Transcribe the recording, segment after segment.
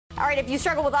All right, if you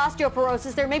struggle with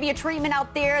osteoporosis, there may be a treatment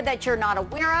out there that you're not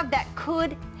aware of that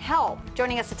could help.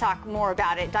 Joining us to talk more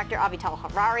about it, Dr. Avital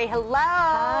Harari. Hello.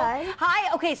 Hi.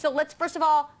 Hi. Okay, so let's first of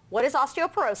all, what is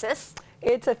osteoporosis?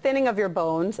 It's a thinning of your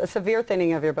bones, a severe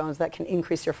thinning of your bones that can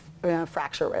increase your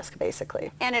fracture risk,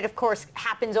 basically. And it, of course,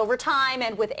 happens over time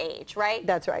and with age, right?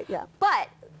 That's right, yeah. But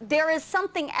there is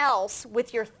something else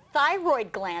with your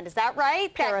thyroid gland, is that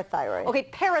right? Parathyroid. Okay,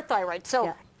 parathyroid. So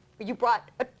yeah. you brought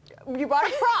a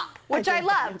prop, which I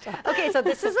love. Okay, so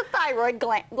this is a thyroid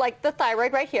gland, like the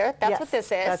thyroid right here. That's yes, what this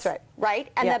is. That's right. Right?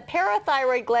 And yeah. the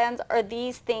parathyroid glands are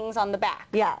these things on the back.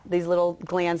 Yeah, these little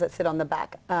glands that sit on the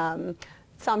back.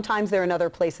 Sometimes they're in other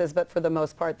places, but for the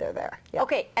most part, they're there. Yeah.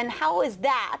 Okay, and how is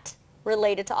that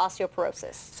related to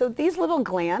osteoporosis? So these little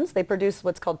glands, they produce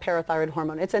what's called parathyroid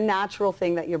hormone. It's a natural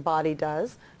thing that your body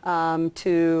does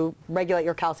to regulate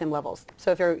your calcium levels.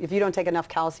 So if you don't take enough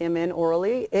calcium in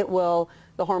orally,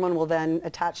 the hormone will then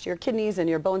attach to your kidneys and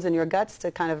your bones and your guts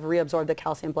to kind of reabsorb the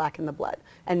calcium black in the blood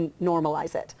and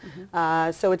normalize it.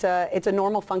 Mm-hmm. So it's a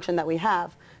normal function that we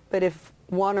have. But if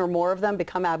one or more of them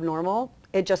become abnormal,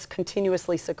 it just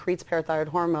continuously secretes parathyroid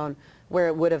hormone where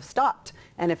it would have stopped.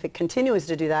 And if it continues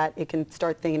to do that, it can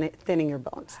start thinning your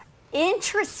bones.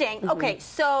 Interesting. Mm-hmm. Okay,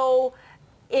 so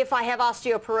if I have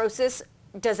osteoporosis,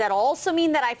 does that also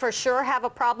mean that I for sure have a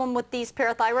problem with these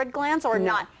parathyroid glands, or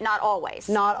no. not always?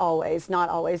 Not always, not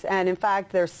always. And in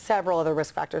fact, there's several other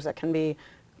risk factors that can be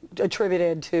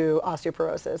attributed to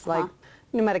osteoporosis, like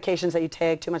new medications that you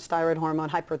take, too much thyroid hormone,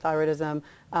 hyperthyroidism,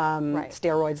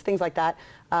 steroids, things like that,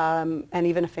 and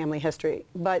even a family history.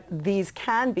 But these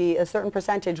can be, a certain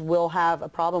percentage will have a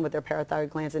problem with their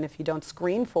parathyroid glands, and if you don't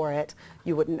screen for it,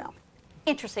 you wouldn't know.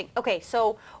 Interesting. Okay,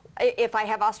 so if I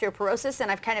have osteoporosis and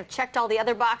I've kind of checked all the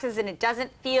other boxes and it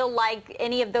doesn't feel like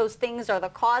any of those things are the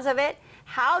cause of it,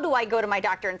 how do I go to my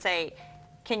doctor and say,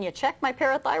 can you check my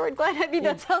parathyroid gland? I mean,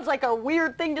 that sounds like a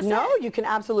weird thing to say. No, you can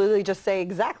absolutely just say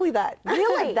exactly that.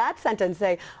 Really? That sentence,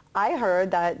 say, I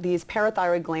heard that these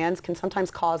parathyroid glands can sometimes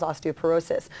cause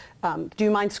osteoporosis. Do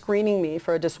you mind screening me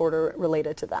for a disorder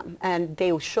related to them? And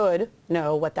they should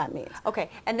know what that means. Okay,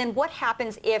 and then what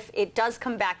happens if it does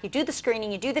come back? You do the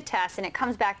screening, you do the test, and it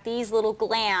comes back these little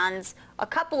glands, a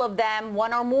couple of them,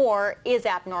 one or more, is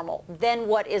abnormal. Then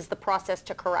what is the process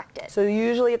to correct it? So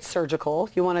usually it's surgical.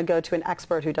 You want to go to an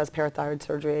expert who does parathyroid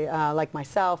surgery, like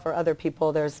myself or other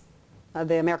people. There's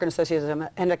the American Association of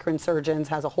Endocrine Surgeons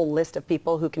has a whole list of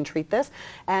people who can treat this,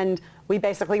 and we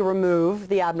basically remove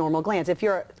the abnormal glands. If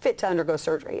you're fit to undergo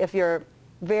surgery, if you're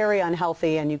very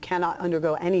unhealthy and you cannot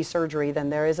undergo any surgery, then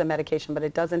there is a medication, but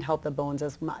it doesn't help the bones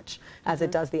as much as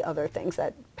it does the other things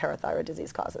that parathyroid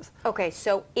disease causes. Okay,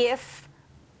 so if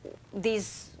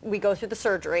we go through the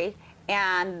surgery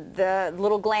and the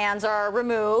little glands are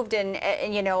removed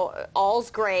and you know, all's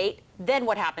great, then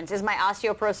what happens? Is my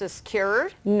osteoporosis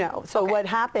cured? No. So what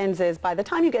happens is by the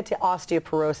time you get to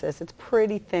osteoporosis, it's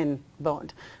pretty thin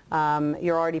boned.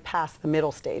 You're already past the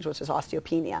middle stage, which is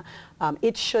osteopenia.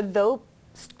 It should, though,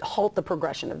 halt the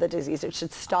progression of the disease. It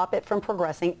should stop it from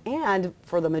progressing, and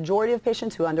for the majority of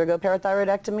patients who undergo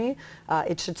parathyroidectomy,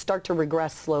 it should start to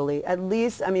regress slowly. At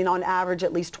least, I mean, on average,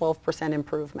 at least 12%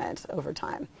 improvement over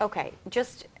time. Okay,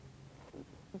 just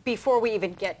before we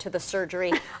even get to the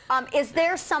surgery, is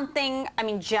there something, I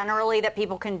mean, generally that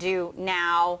people can do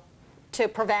now to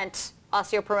prevent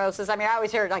osteoporosis? I mean, I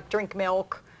always hear like drink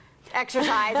milk,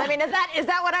 exercise. I mean, is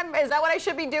that what I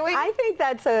should be doing? I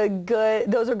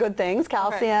think those are good things.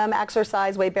 Calcium,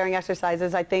 exercise, weight-bearing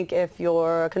exercises. I think if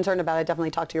you're concerned about it,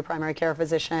 definitely talk to your primary care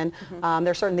physician. There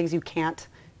are certain things you can't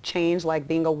change, like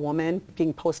being a woman,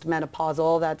 being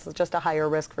postmenopausal. That's just a higher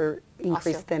risk for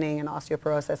increased thinning and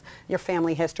osteoporosis. Your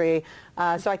family history.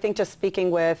 So I think just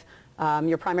speaking with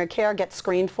your primary care, get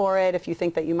screened for it if you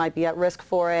think that you might be at risk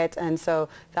for it, and so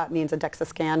that means a DEXA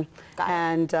scan.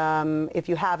 And if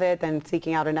you have it, then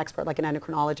seeking out an expert like an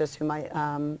endocrinologist who might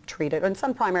treat it. And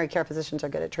some primary care physicians are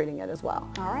good at treating it as well.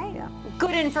 All right. Yeah.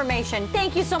 Good information.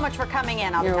 Thank you so much for coming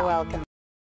in. You're welcome.